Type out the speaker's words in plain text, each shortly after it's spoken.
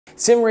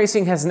Sim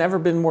racing has never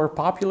been more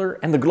popular,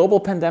 and the global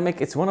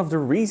pandemic is one of the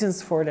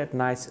reasons for that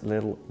nice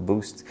little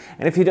boost.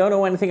 And if you don't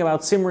know anything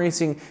about sim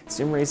racing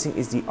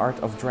is the art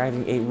of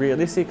driving a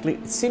realistically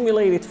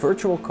simulated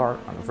virtual car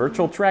on a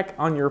virtual track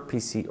on your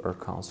PC or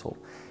console.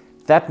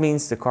 That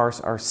means the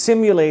cars are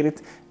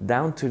simulated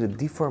down to the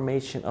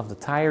deformation of the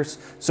tires,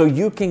 so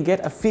you can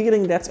get a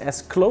feeling that's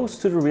as close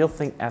to the real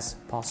thing as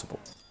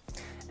possible.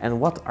 And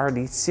what are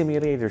these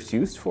simulators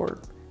used for?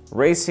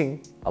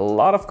 Racing, a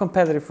lot of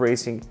competitive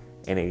racing,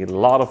 in a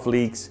lot of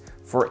leagues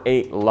for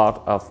a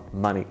lot of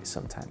money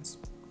sometimes.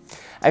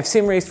 I've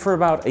sim raced for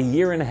about a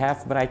year and a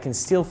half, but I can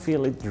still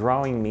feel it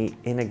drawing me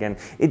in again.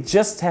 It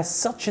just has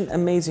such an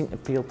amazing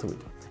appeal to it.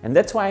 And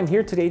that's why I'm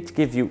here today to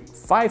give you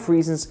 5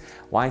 reasons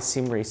why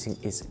sim racing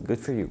is good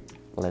for you.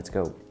 Let's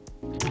go.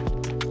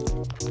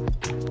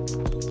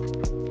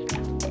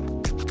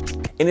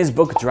 In his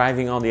book,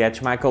 Driving on the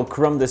Edge, Michael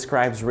Crum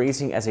describes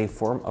racing as a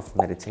form of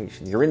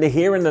meditation. You're in the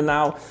here and the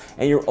now,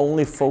 and you're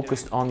only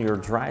focused on your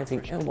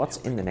driving and what's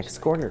in the next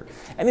corner.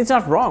 And it's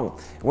not wrong.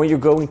 When you're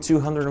going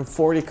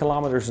 240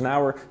 kilometers an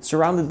hour,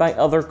 surrounded by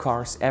other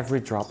cars, every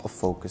drop of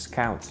focus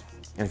counts.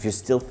 And if you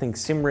still think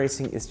sim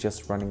racing is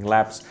just running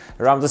laps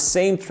around the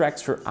same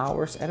tracks for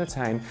hours at a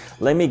time,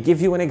 let me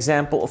give you an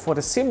example of what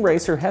a sim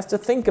racer has to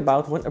think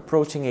about when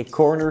approaching a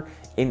corner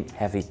in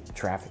heavy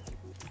traffic.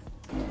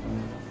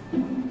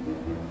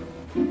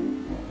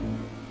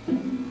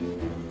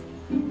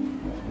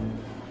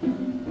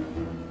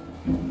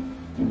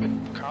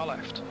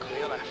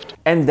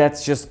 And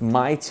that's just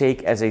my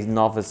take as a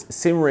novice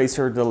sim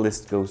racer. The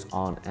list goes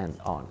on and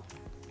on.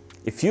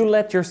 If you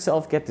let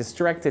yourself get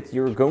distracted,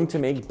 you're going to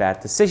make bad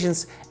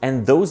decisions,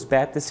 and those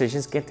bad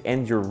decisions can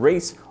end your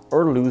race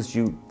or lose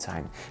you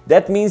time.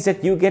 That means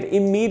that you get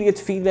immediate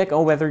feedback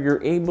on whether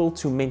you're able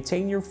to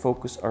maintain your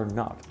focus or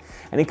not.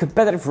 And in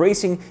competitive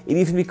racing, it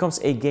even becomes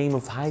a game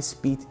of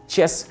high-speed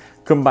chess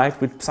combined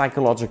with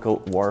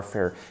psychological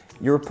warfare.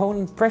 Your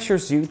opponent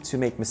pressures you to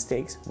make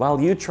mistakes while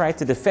you try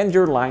to defend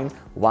your line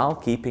while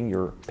keeping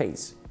your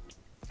pace.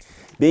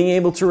 Being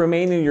able to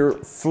remain in your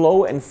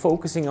flow and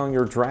focusing on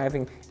your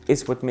driving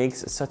is what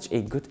makes such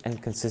a good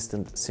and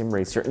consistent sim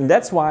racer. And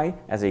that's why,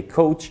 as a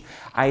coach,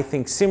 I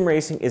think sim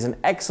racing is an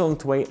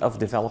excellent way of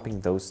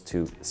developing those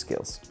 2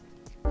 skills.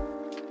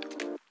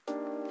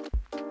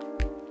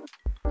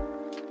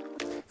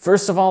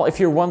 First of all, if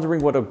you're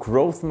wondering what a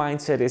growth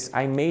mindset is,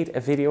 I made a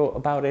video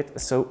about it,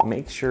 so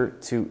make sure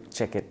to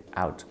check it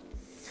out.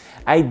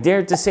 I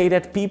dare to say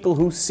that people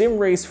who sim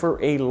race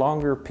for a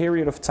longer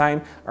period of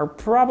time are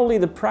probably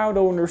the proud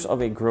owners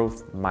of a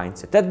growth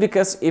mindset. That's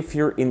because if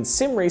you're in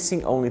sim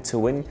racing only to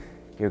win,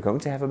 you're going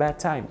to have a bad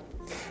time.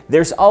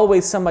 There's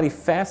always somebody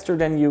faster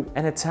than you,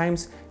 and at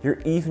times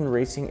you're even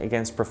racing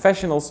against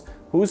professionals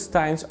whose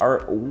times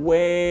are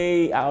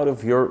way out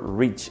of your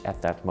reach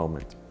at that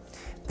moment.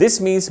 This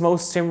means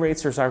most sim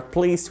racers are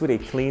pleased with a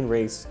clean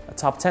race, a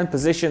top 10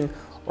 position,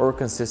 or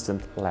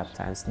consistent lap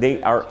times.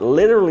 They are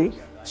literally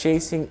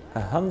chasing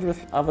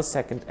 1/100th of a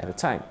second at a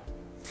time.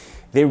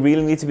 They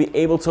really need to be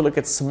able to look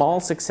at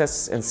small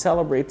successes and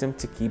celebrate them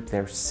to keep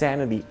their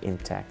sanity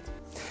intact.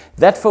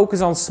 That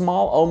focus on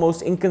small,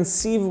 almost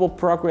inconceivable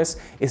progress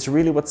is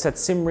really what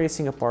sets sim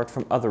racing apart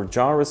from other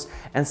genres,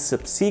 and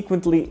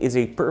subsequently is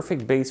a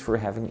perfect base for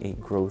having a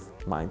growth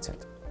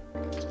mindset.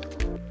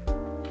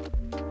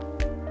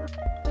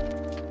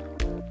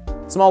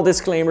 Small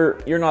disclaimer,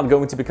 you're not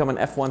going to become an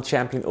F1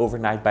 champion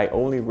overnight by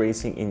only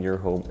racing in your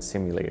home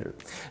simulator.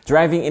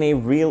 Driving in a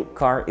real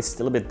car is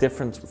still a bit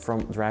different from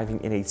driving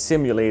in a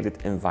simulated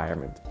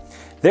environment.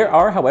 There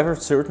are, however,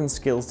 certain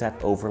skills that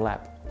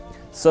overlap,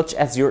 such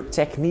as your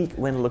technique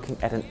when looking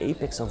at an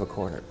apex of a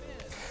corner.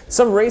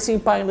 Some racing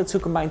pilots who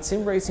combine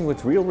sim racing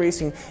with real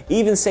racing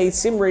even say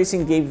sim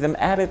racing gave them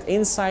added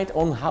insight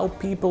on how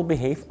people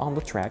behave on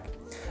the track,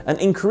 an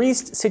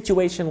increased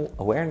situational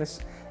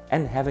awareness,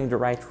 and having the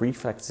right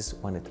reflexes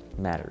when it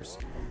matters.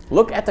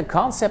 Look at the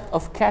concept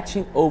of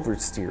catching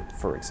oversteer,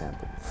 for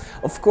example.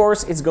 Of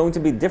course, it's going to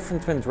be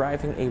different when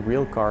driving a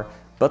real car,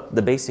 but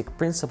the basic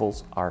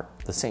principles are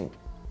the same.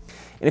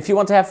 And if you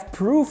want to have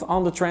proof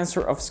on the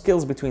transfer of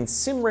skills between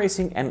sim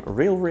racing and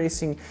real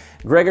racing,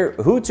 Gregor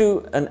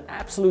Hutu, an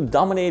absolute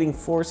dominating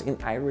force in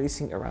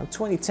iRacing around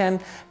 2010,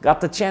 got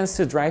the chance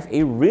to drive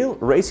a real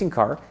racing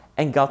car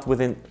and got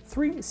within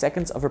 3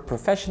 seconds of a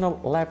professional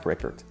lap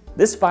record,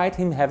 despite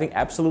him having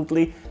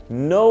absolutely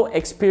no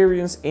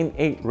experience in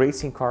a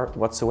racing car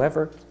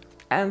whatsoever,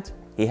 and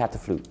he had the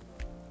flu.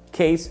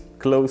 Case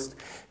closed,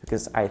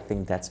 because I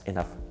think that's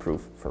enough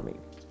proof for me.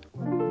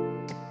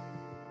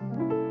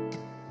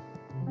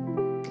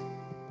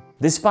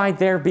 Despite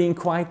there being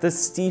quite the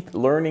steep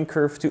learning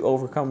curve to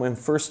overcome when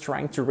first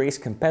trying to race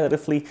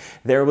competitively,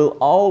 there will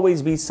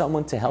always be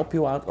someone to help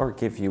you out or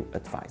give you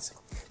advice.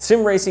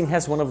 Sim racing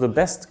has one of the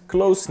best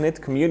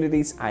close-knit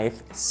communities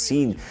I've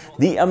seen.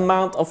 The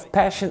amount of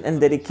passion and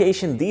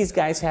dedication these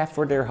guys have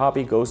for their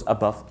hobby goes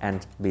above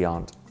and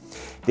beyond.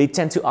 They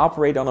tend to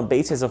operate on a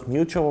basis of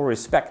mutual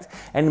respect,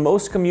 and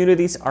most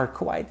communities are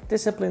quite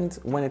disciplined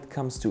when it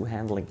comes to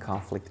handling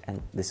conflict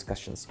and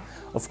discussions.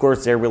 Of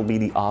course, there will be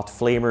the odd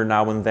flamer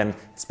now and then,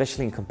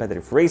 especially in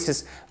competitive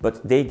races,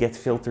 but they get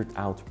filtered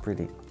out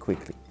pretty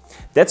quickly.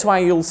 That's why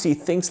you'll see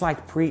things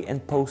like pre-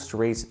 and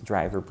post-race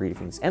driver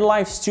briefings and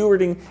live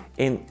stewarding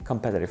in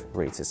competitive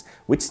races,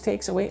 which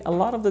takes away a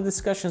lot of the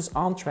discussions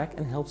on track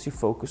and helps you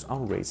focus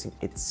on racing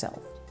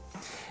itself.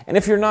 And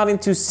if you're not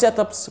into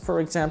setups, for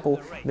example,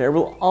 there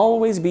will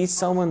always be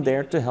someone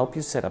there to help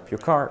you set up your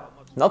car.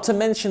 Not to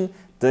mention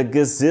the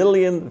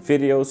gazillion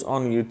videos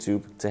on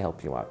YouTube to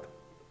help you out.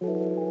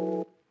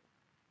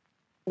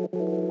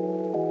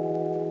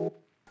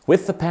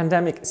 With the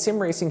pandemic, sim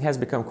racing has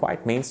become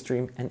quite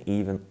mainstream and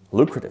even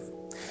lucrative.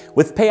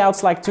 With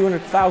payouts like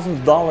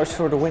 $200,000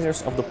 for the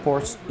winners of the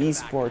Porsche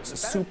Esports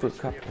Super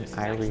Cup in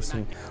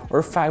iRacing,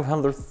 or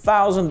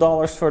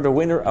 $500,000 for the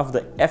winner of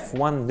the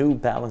F1 New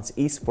Balance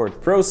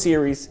Esport Pro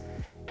Series,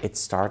 it's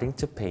starting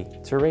to pay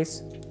to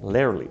race,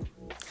 literally.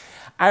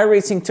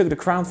 iRacing took the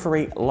crown for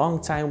a long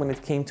time when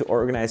it came to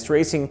organized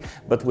racing,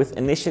 but with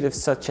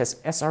initiatives such as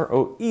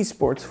SRO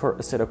Esports for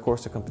Assetto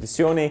Corsa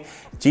Competizione,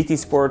 GT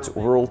Sports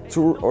World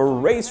Tour or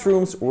Race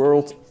Rooms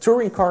World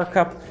Touring Car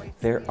Cup,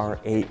 there are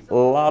a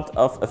lot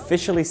of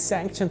officially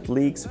sanctioned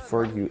leagues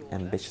for you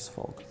ambitious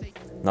folk.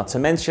 Not to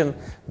mention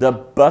the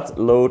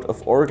buttload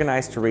of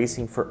organized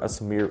racing for us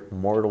mere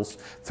mortals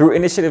through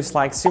initiatives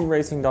like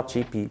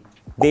Simracing.gp,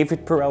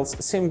 David Perel's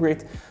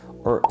SimGrid,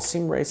 or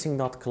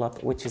Simracing.club,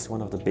 which is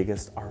one of the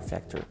biggest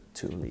R-Factor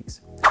 2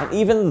 leagues. And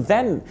even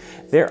then,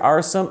 there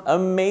are some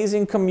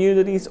amazing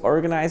communities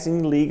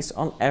organizing leagues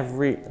on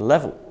every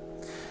level.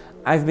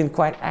 I've been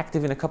quite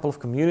active in a couple of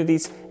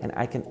communities, and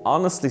I can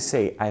honestly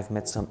say I've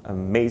met some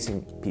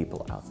amazing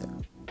people out there.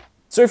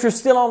 So if you're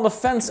still on the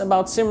fence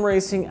about sim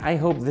racing, I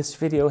hope this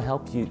video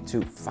helped you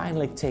to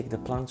finally take the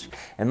plunge.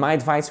 And my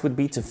advice would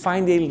be to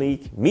find a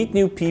league, meet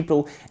new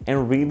people,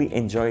 and really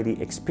enjoy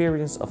the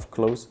experience of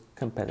close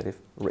competitive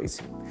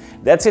racing.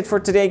 That's it for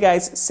today,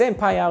 guys.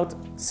 Senpai out.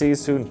 See you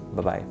soon.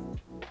 Bye-bye.